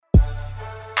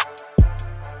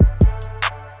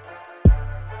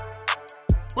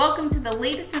Welcome to the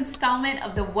latest installment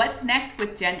of the What's Next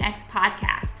with Gen X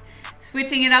podcast.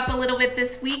 Switching it up a little bit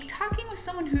this week, talking with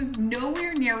someone who's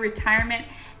nowhere near retirement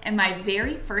and my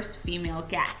very first female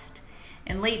guest.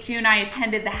 In late June, I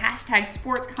attended the Hashtag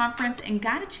Sports Conference and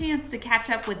got a chance to catch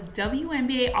up with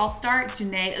WNBA All-Star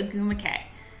Chiney Ogwumike.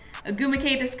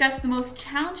 Ogwumike discussed the most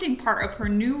challenging part of her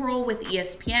new role with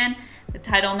ESPN, the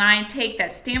Title IX take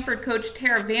that Stanford coach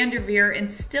Tara Vanderveer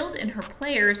instilled in her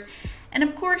players, and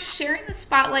of course, sharing the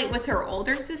spotlight with her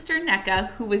older sister, Nneka,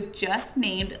 who was just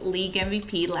named League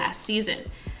MVP last season.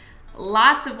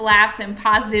 Lots of laughs and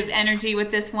positive energy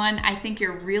with this one. I think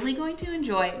you're really going to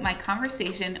enjoy my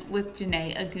conversation with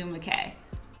Chiney Ogwumike.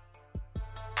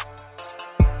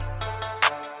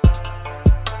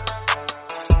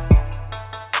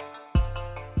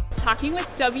 Talking with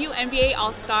WNBA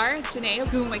All-Star Chiney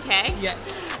Ogwumike.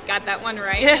 Yes. Got that one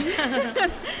right.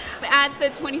 At the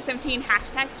 2017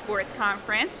 Hashtag Sports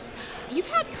Conference, you've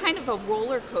had kind of a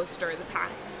roller coaster the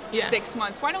past 6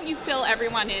 months. Why don't you fill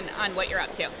everyone in on what you're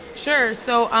up to? Sure.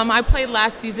 So I played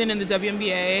last season in the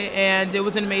WNBA, and it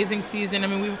was an amazing season. I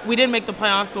mean, we didn't make the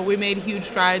playoffs, but we made huge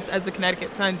strides as the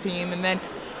Connecticut Sun team. And then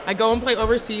I go and play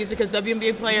overseas because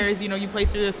WNBA players, you play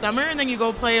through the summer, and then you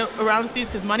go play around the seas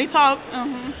because money talks.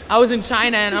 I was in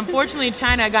China, and unfortunately in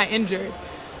China I got injured.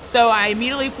 So I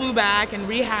immediately flew back and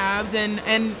rehabbed,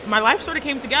 and my life sort of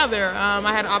came together.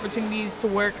 I had opportunities to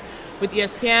work with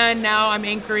ESPN. Now I'm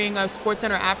anchoring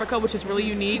SportsCenter Africa, which is really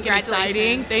unique and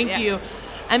exciting. Thank you.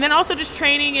 And then also just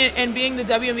training and being the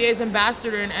WNBA's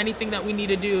ambassador in anything that we need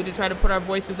to do to try to put our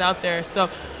voices out there. So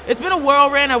it's been a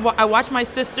whirlwind. I watched my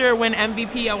sister win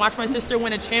MVP. I watched my sister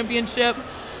win a championship.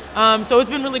 So it's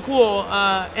been really cool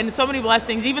and so many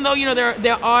blessings. Even though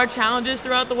there are challenges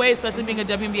throughout the way, especially being a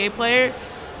WNBA player,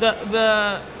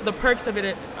 the perks of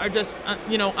it are just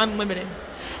unlimited.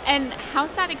 And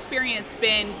how's that experience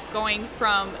been going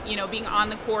from being on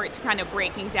the court to kind of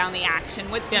breaking down the action?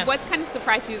 What's kind of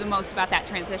surprised you the most about that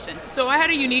transition? So I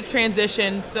had a unique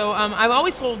transition. So I've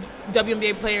always told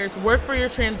WNBA players, work for your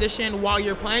transition while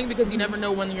you're playing because you never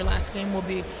know when your last game will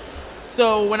be.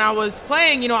 So when I was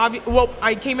playing,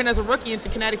 I came in as a rookie into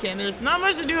Connecticut, and there's not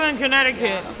much to do in Connecticut.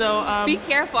 Yeah. So be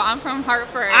careful. I'm from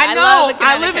Hartford. I know.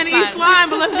 I live in East Lyme,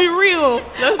 but let's be real.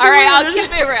 All right, I'll keep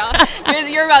it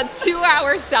real. You're about 2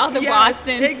 hours south of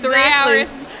Boston, exactly. 3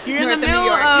 hours. You're in the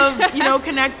middle of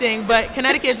connecting, but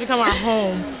Connecticut's become our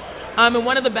home. And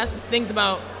one of the best things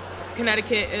about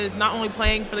Connecticut is not only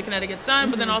playing for the Connecticut Sun,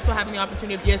 but then also having the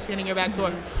opportunity of ESPN in your back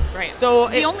door. Right. So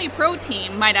the only pro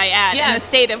team, might I add, in the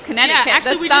state of Connecticut,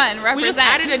 actually, the Sun represents. We just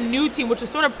added a new team, which is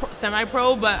sort of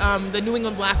semi-pro, but the New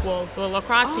England Black Wolves, so a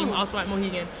lacrosse team also at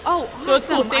Mohegan. Oh, awesome. So it's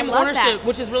cool, same ownership, that.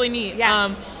 Which is really neat.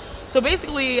 Yeah. So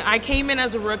basically, I came in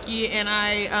as a rookie, and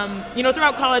I,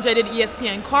 throughout college, I did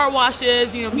ESPN car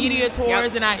washes, media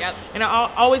tours, and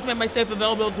I always made myself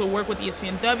available to work with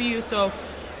ESPNW. So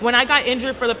when I got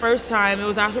injured for the first time, it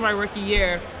was after my rookie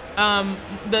year.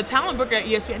 The talent booker at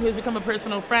ESPN, who has become a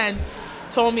personal friend,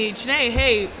 told me, Chiney,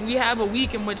 hey, we have a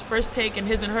week in which First Take and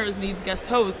His and Hers needs guest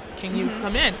hosts. Can you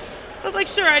come in? I was like,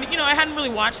 sure. I hadn't really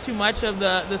watched too much of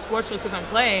the sports shows because I'm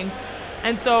playing.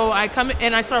 And so I come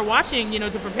and I start watching,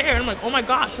 to prepare. And I'm like, oh my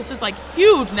gosh, this is like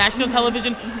huge national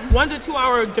television. One's a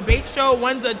 2-hour debate show.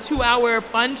 One's a 2-hour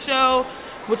fun show,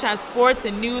 which has sports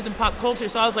and news and pop culture.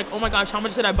 So I was like, oh my gosh, how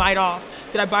much did I bite off?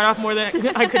 Did I bite off more than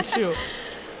I could chew?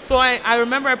 So I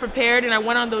remember I prepared and I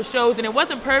went on those shows, and it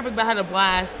wasn't perfect, but I had a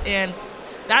blast. And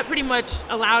that pretty much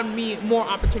allowed me more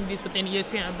opportunities within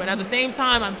ESPN. But at the same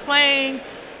time, I'm playing.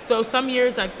 So some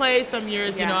years I play, some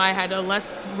years, I had a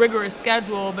less rigorous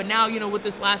schedule. But now, with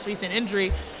this last recent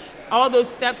injury, all those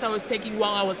steps I was taking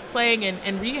while I was playing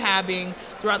and rehabbing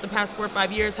throughout the past 4 or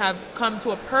 5 years have come to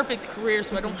a perfect career,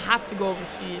 so I don't have to go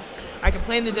overseas. I can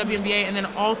play in the WNBA and then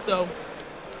also,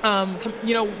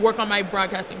 work on my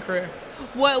broadcasting career.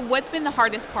 What's been the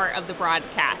hardest part of the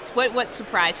broadcast? What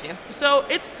surprised you? So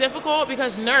it's difficult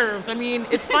because nerves. I mean,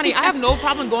 it's funny. I have no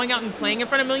problem going out and playing in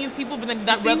front of millions of people, but then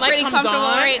that red light comes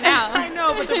on. Right now. I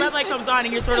know, but the red light comes on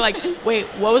and you're sort of like, wait,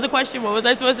 what was the question? What was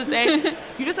I supposed to say?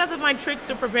 You just have to find tricks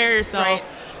to prepare yourself. Right.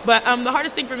 But the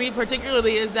hardest thing for me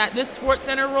particularly is that this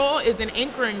SportsCenter role is an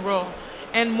anchoring role.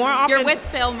 And more often, you're with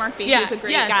Phil Murphy, who's a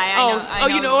great guy.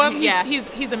 I know him.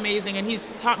 He's amazing, and he's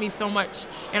taught me so much.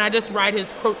 And I just ride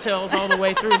his coattails all the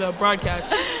way through the broadcast.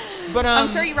 But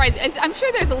I'm sure he rides. I'm sure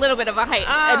there's a little bit of a height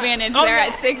advantage there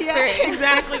at 6'3". Yeah,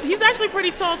 exactly. He's actually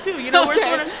pretty tall too.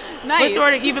 We're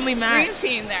sort of evenly matched.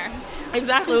 Dream team there.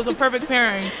 Exactly. It was a perfect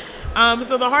pairing.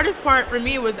 So the hardest part for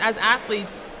me was, as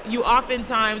athletes, you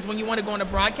oftentimes, when you want to go into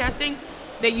broadcasting,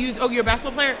 they use, oh, you're a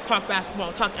basketball player? Talk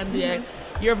basketball, talk NBA.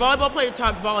 You're a volleyball player,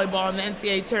 talk volleyball in the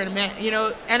NCAA tournament. You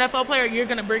know, NFL player, you're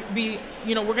going to be,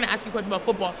 you know, we're going to ask you questions about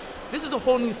football. This is a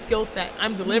whole new skill set.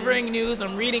 I'm delivering news,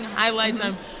 I'm reading highlights,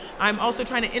 I'm also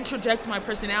trying to interject my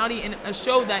personality in a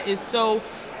show that is so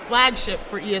flagship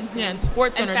for ESPN,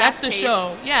 SportsCenter. That's the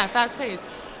show. Yeah, fast-paced.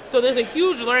 So there's a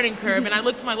huge learning curve, and I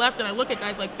look to my left and I look at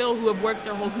guys like Phil who have worked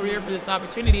their whole career for this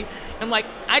opportunity. I'm like,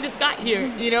 I just got here,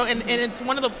 you know, and it's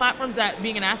one of the platforms that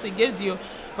being an athlete gives you.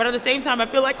 But at the same time, I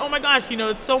feel like, oh my gosh, you know,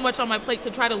 it's so much on my plate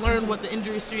to try to learn what the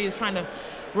industry is trying to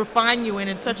refine you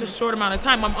in such a short amount of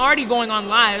time. I'm already going on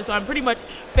live, so I'm pretty much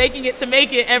faking it to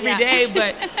make it every day,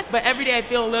 but every day I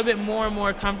feel a little bit more and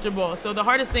more comfortable. So the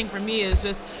hardest thing for me is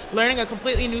just learning a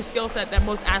completely new skill set that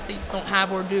most athletes don't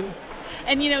have or do.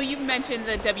 And, you know, you mentioned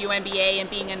the WNBA and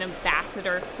being an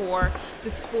ambassador for the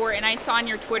sport. And I saw on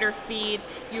your Twitter feed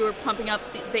you were pumping up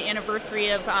the anniversary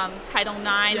of Title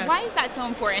IX. Yes. Why is that so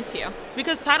important to you?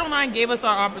 Because Title IX gave us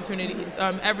our opportunities,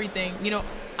 everything. You know,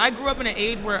 I grew up in an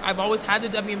age where I've always had the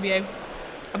WNBA.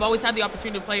 I've always had the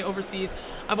opportunity to play overseas.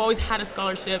 I've always had a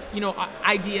scholarship, you know,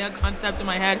 concept in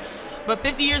my head. But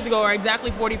 50 years ago, or exactly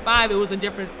 45, it was a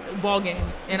different ball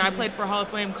game. And I played for Hall of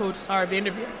Fame coach Tara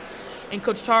Vanderveer. And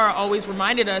Coach Tara always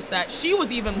reminded us that she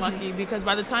was even lucky because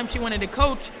by the time she wanted to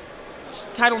coach,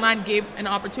 Title IX gave an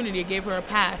opportunity, it gave her a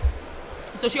path.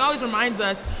 So she always reminds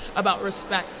us about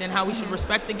respect and how we should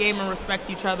respect the game and respect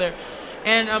each other.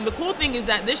 And the cool thing is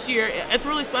that this year, it's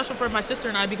really special for my sister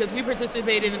and I because we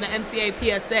participated in the NCAA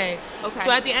PSA. Okay.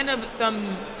 So at the end of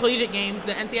some collegiate games,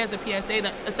 the NCAA has a PSA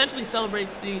that essentially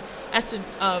celebrates the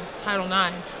essence of Title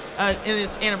IX in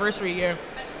its anniversary year.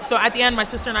 So at the end, my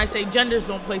sister and I say, genders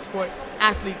don't play sports,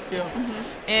 athletes do.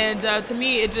 And to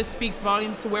me, it just speaks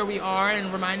volumes to where we are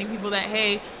and reminding people that,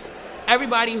 hey,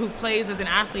 everybody who plays as an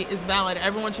athlete is valid.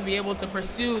 Everyone should be able to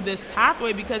pursue this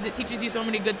pathway because it teaches you so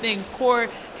many good things, core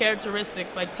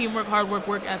characteristics like teamwork, hard work,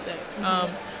 work ethic.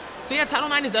 So yeah,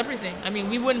 Title IX is everything. I mean,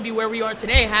 we wouldn't be where we are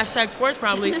today, #sports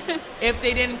probably, if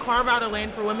they didn't carve out a lane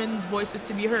for women's voices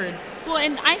to be heard. Well,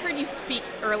 and I heard you speak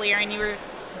earlier and you were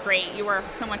great. You were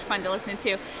so much fun to listen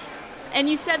to. And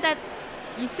you said that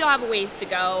you still have a ways to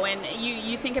go, and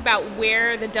you think about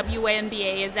where the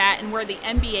WNBA is at and where the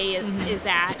NBA is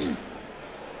at.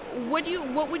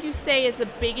 What would you say is the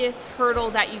biggest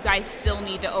hurdle that you guys still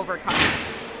need to overcome?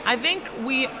 I think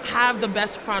we have the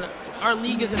best product. Our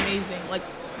league is amazing. Like,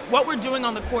 what we're doing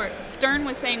on the court. Stern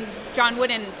was saying, John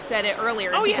Wooden said it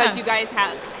earlier, because you guys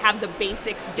have the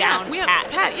basics down pat.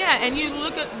 And you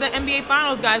look at the NBA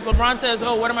Finals, guys. LeBron says,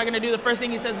 oh, what am I going to do? The first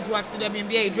thing he says is watch the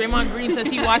WNBA. Draymond Green says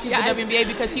he watches the WNBA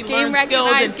because he learns skills. Game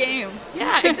recognized game.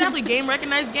 Yeah, exactly. Game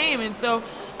recognized game. And so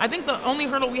I think the only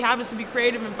hurdle we have is to be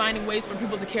creative and finding ways for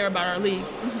people to care about our league.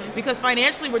 Because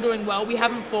financially we're doing well. We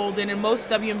haven't folded, and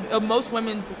most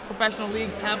women's professional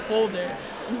leagues have folded.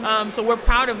 So we're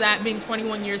proud of that, being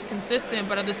 21 years consistent.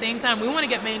 But at the same time, we want to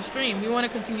get mainstream. We want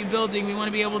to continue building. We want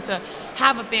to be able to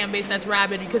have a fan base that's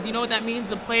rabid, because you know what that means?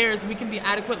 The players, we can be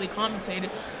adequately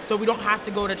compensated, so we don't have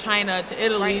to go to China, to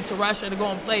Italy, to Russia to go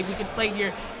and play. We can play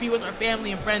here, be with our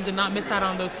family and friends, and not miss out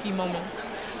on those key moments.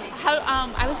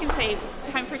 I was going to say,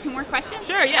 time for 2 more questions?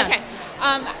 Sure, yeah. Okay.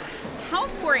 How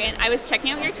important, I was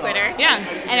checking out your Twitter. Yeah.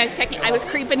 And I was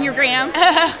creeping your gram.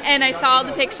 And I saw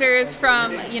the pictures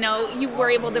from, you were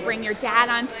able to bring your dad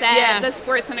on set, the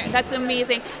SportsCenter. That's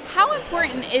amazing. How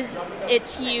important is it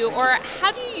to you, or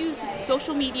how do you use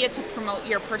social media to promote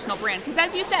your personal brand? Because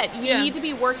as you said, you need to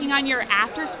be working on your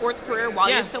after sports career while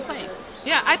you're still playing.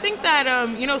 Yeah, I think that,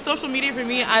 social media for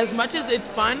me, as much as it's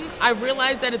fun, I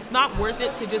realized that it's not worth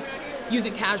it to just use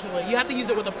it casually. You have to use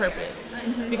it with a purpose.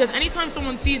 Because anytime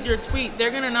someone sees your tweet, they're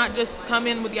going to not just come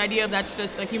in with the idea of that's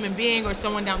just a human being or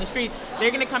someone down the street. They're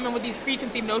going to come in with these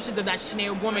preconceived notions of that's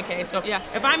Shanae Ogwumike. So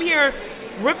if I'm here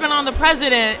ripping on the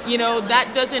president,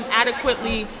 that doesn't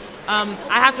adequately,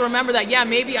 I have to remember that,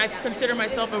 maybe I consider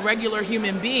myself a regular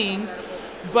human being,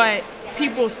 but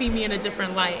people see me in a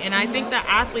different light. And I think that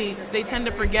athletes, they tend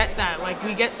to forget that. Like,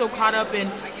 we get so caught up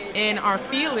in our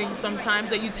feelings sometimes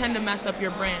that you tend to mess up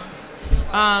your brands.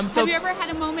 Have you ever had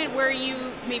a moment where you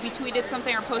maybe tweeted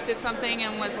something or posted something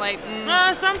and was like,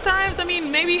 Sometimes,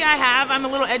 maybe I have. I'm a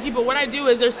little edgy, but what I do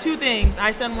is there's 2 things.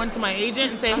 I send one to my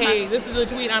agent and say, hey, this is a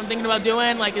tweet I'm thinking about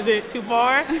doing. Like, is it too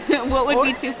far? What would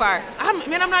be too far? I'm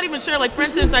not even sure. Like, for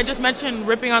instance, I just mentioned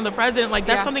ripping on the president. Like,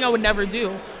 that's something I would never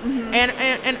do.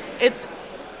 And it's,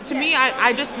 to me,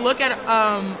 I just look at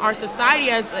our society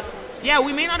as,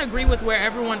 we may not agree with what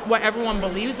everyone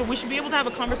believes, but we should be able to have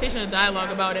a conversation and dialogue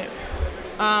about it.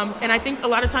 And I think a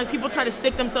lot of times people try to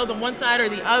stick themselves on one side or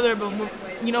the other, but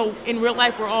in real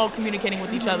life we're all communicating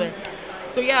with each other.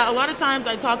 So yeah, a lot of times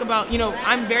I talk about,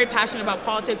 I'm very passionate about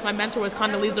politics. My mentor was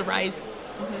Condoleezza Rice.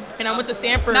 And I went to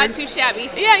Stanford. Not too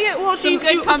shabby. Yeah. Well, Some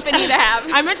good company to have.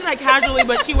 I mentioned that casually,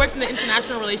 but she works in the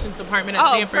international relations department at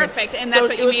Stanford. Oh, perfect. And that's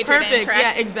what you majored in, correct?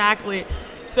 Yeah, exactly.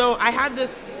 So I had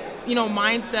this,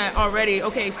 mindset already.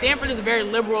 Okay, Stanford is a very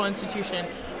liberal institution,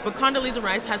 but Condoleezza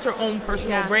Rice has her own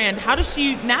personal brand. How does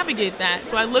she navigate that?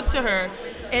 So I looked to her,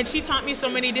 and she taught me so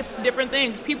many different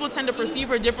things. People tend to perceive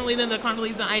her differently than the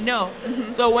Condoleezza I know.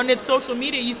 So when it's social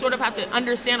media, you sort of have to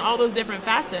understand all those different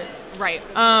facets. Right.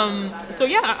 So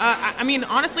yeah, I mean,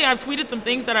 honestly, I've tweeted some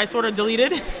things that I sort of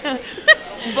deleted.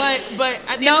 but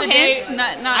at the end of the day,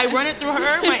 I run it through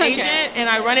her, my agent, and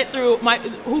I run it through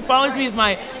who follows me is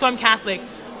so I'm Catholic.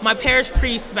 My parish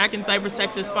priest back in Cypress,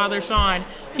 Texas, Father Sean,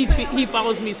 he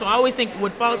follows me. So I always think,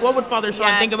 what would Father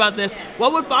Sean think about this?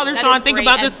 What would Father Sean think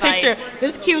about this picture?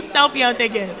 This cute selfie I'm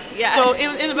taking. Yeah. So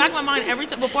in the back of my mind, every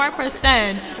time before I press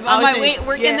send,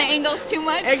 working the angles too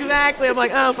much. Exactly. I'm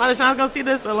like, oh, Father Sean's gonna see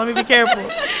this, so let me be careful.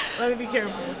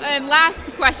 And last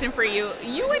question for you.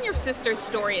 You and your sister's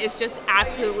story is just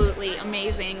absolutely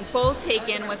amazing. Both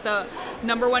taken with the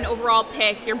 #1 overall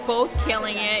pick. You're both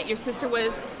killing it. Your sister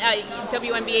was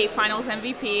WNBA Finals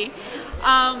MVP.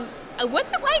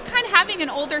 What's it like kind of having an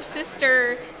older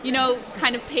sister,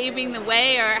 kind of paving the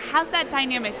way, or how's that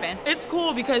dynamic been? It's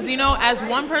cool because, as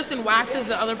one person waxes,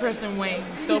 the other person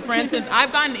wanes. So, for instance,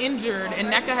 I've gotten injured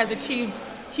and Nneka has achieved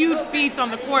huge feats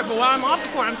on the court, but while I'm off the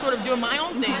court, I'm sort of doing my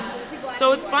own thing.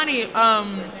 So it's funny,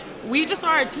 we just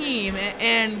are a team,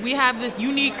 and we have this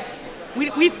unique,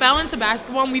 we fell into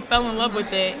basketball and we fell in love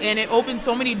with it, and it opened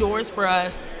so many doors for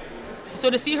us. So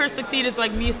to see her succeed is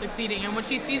like me succeeding, and when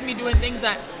she sees me doing things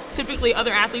that typically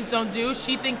other athletes don't do,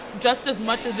 she thinks just as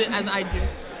much of it as I do.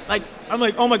 Like, I'm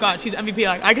like, oh my God, she's MVP.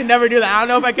 Like, I can never do that. I don't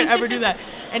know if I could ever do that.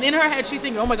 And in her head, she's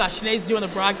thinking, oh my gosh, Sinead's doing the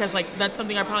broadcast. Like, that's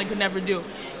something I probably could never do.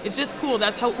 It's just cool.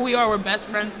 That's how we are. We're best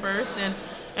friends first. And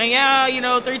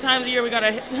yeah, 3 times a year we got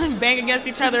to bang against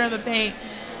each other in the paint.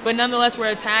 But nonetheless,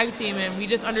 we're a tag team, and we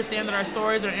just understand that our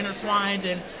stories are intertwined,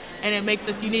 and it makes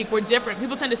us unique. We're different.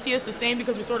 People tend to see us the same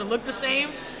because we sort of look the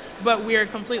same, but we're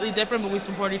completely different, but we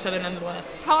support each other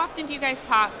nonetheless. How often do you guys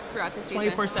talk throughout the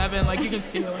season? 24/7, like you can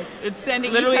see, like it's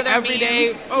sending literally each other every memes.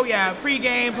 day. Oh yeah,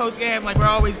 pre-game, post-game, like we're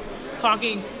always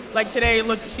talking. Like today,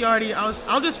 look,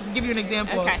 I'll just give you an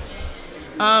example. Okay.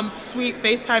 Sweet,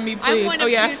 FaceTime me, please. I'm one of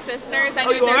 2 sisters. I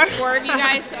know there's 4 of you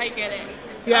guys, so I get it.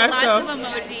 Yeah, lots of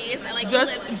emojis. I like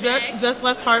just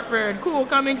left Hartford. Cool,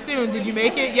 coming soon. Did you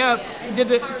make it? Yep.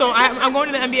 I'm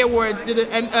going to the NBA Awards. Did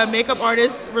the makeup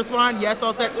artist respond? Yes,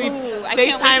 all set. Sweet.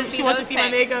 FaceTime. She wants to see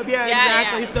my makeup. Yeah,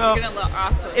 exactly. Yeah. So you're gonna look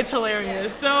awesome. It's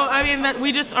hilarious. So I mean,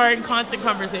 we just are in constant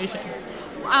conversation.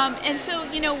 And so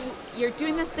you're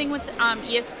doing this thing with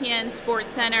ESPN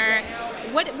Sports Center.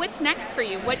 What's next for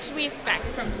you? What should we expect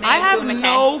from Sinead? I have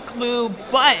no clue,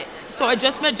 but so I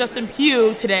just met Justin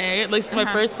Pugh today. At least it's my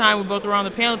first time. We both were on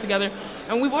the panel together,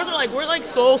 and we both are we're like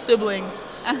soul siblings.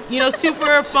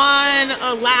 Super fun,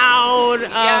 loud.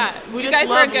 We just guys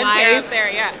love were a good life. pair up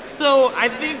there, yeah. So I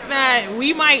think that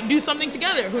we might do something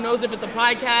together. Who knows if it's a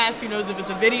podcast? Who knows if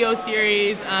it's a video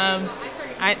series?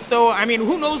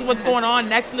 Who knows what's going on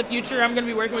next in the future? I'm going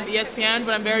to be working with ESPN,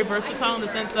 but I'm very versatile in the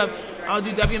sense of I'll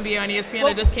do WNBA on ESPN.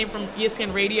 I just came from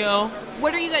ESPN Radio.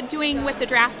 What are you doing with the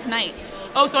draft tonight?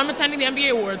 Oh, so I'm attending the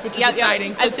NBA Awards, which is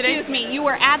exciting. So Excuse me, you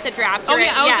were at the draft. Oh,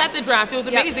 yeah, I was at the draft. It was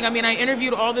amazing. I mean, I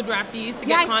interviewed all the draftees to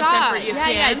get content for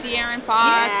ESPN. Yeah, De'Aaron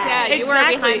Fox. Yeah, exactly. You were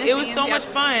behind the scenes. It was so much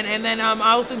fun. And then I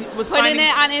also was putting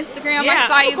it on Instagram. Yeah, I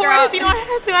saw you of course. I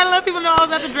had to. I let people know I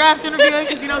was at the draft interviewing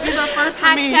because, these are first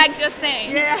for me. Hashtag just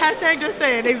saying. Yeah, hashtag just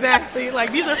saying. Exactly.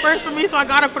 Like, these are first for me, so I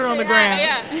got to put it on the gram.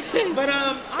 Yeah. But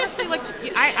honestly,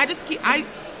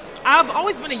 I've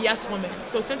always been a yes woman.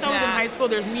 So since I was in high school,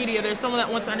 there's media, there's someone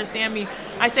that wants to understand me.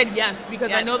 I said yes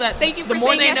because I know that the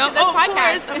more they know,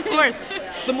 of course.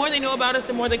 The more they know about us,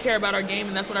 the more they care about our game,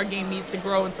 and that's what our game needs to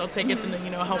grow and sell tickets and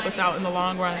help us out in the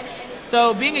long run.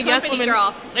 So being a yes woman,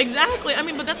 girl. Exactly. I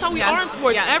mean, but that's how we are in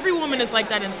sports. Yes. Every woman is like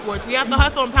that in sports. We have to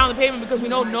hustle and pound the pavement because we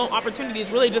know no opportunity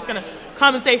is really just gonna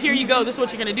come and say, here you go, this is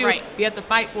what you're gonna do. Right. We have to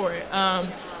fight for it.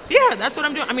 So yeah, that's what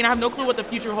I'm doing. I mean, I have no clue what the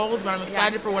future holds, but I'm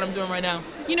excited for what I'm doing right now.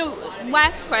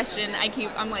 Last question. I'm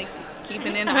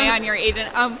keeping an eye on your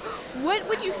agent. What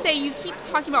would you say? You keep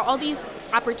talking about all these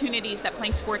opportunities that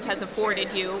playing sports has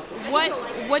afforded you.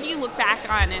 What do you look back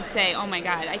on and say, oh my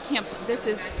God, this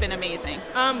has been amazing?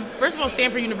 First of all,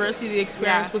 Stanford University, the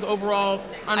experience was overall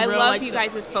unreal. I love you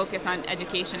guys' focus on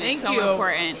education. It's so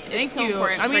important. It's so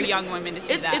important for young women to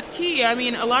see that. It's key. I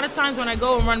mean, a lot of times when I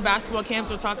go and run basketball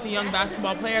camps or talk to young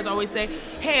basketball players, I always say,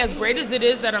 hey, as great as it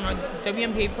is that I'm a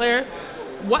WNBA player,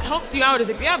 what helps you out is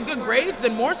if you have good grades,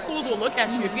 then more schools will look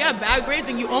at you. If you have bad grades,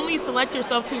 then you only select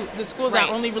yourself to the schools that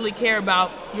only really care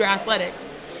about your athletics.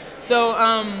 So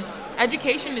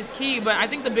education is key, but I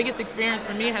think the biggest experience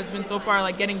for me has been so far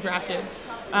like getting drafted.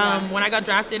 When I got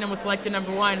drafted and was selected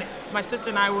number 1, my sister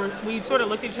and I we sort of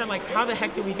looked at each other like, how the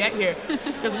heck did we get here?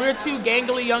 Because we were 2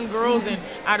 gangly young girls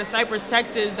out of Cypress,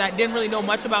 Texas that didn't really know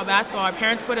much about basketball. Our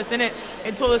parents put us in it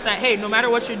and told us that, hey, no matter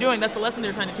what you're doing, that's the lesson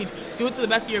they're trying to teach. Do it to the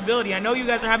best of your ability. I know you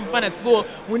guys are having fun at school.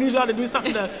 We need y'all to do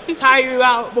something to tire you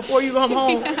out before you come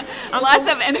home. Lots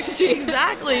of energy.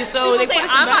 Exactly. So they say put us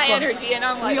in I'm basketball. high energy, and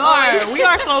I'm like, we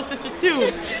are soul sisters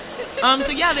too.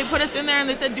 So yeah, they put us in there and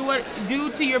they said,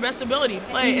 do to your best ability,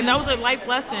 play. And that was a life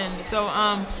lesson. So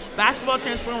basketball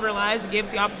transformed our lives. It gave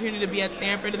us the opportunity to be at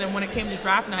Stanford. And then when it came to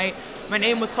draft night, my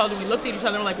name was called and we looked at each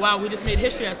other and we're like, wow, we just made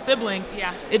history as siblings.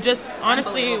 Yeah. It just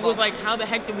honestly was like, how the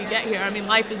heck did we get here? I mean,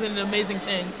 life is an amazing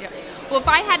thing. Yeah. Well, if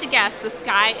I had to guess, the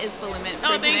sky is the limit for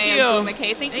Janae and Blue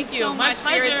McKay. Thank you so much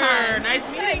for your time. Nice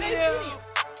meeting you.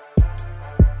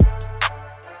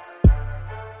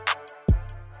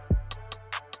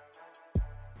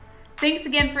 Thanks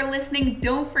again for listening.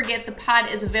 Don't forget the pod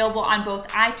is available on both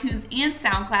iTunes and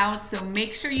SoundCloud, so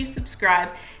make sure you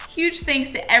subscribe. Huge thanks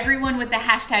to everyone with the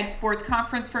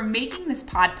 #SportsConference for making this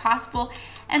pod possible.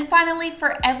 And finally,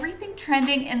 for everything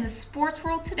trending in the sports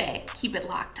world today, keep it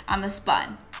locked on The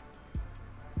Spun.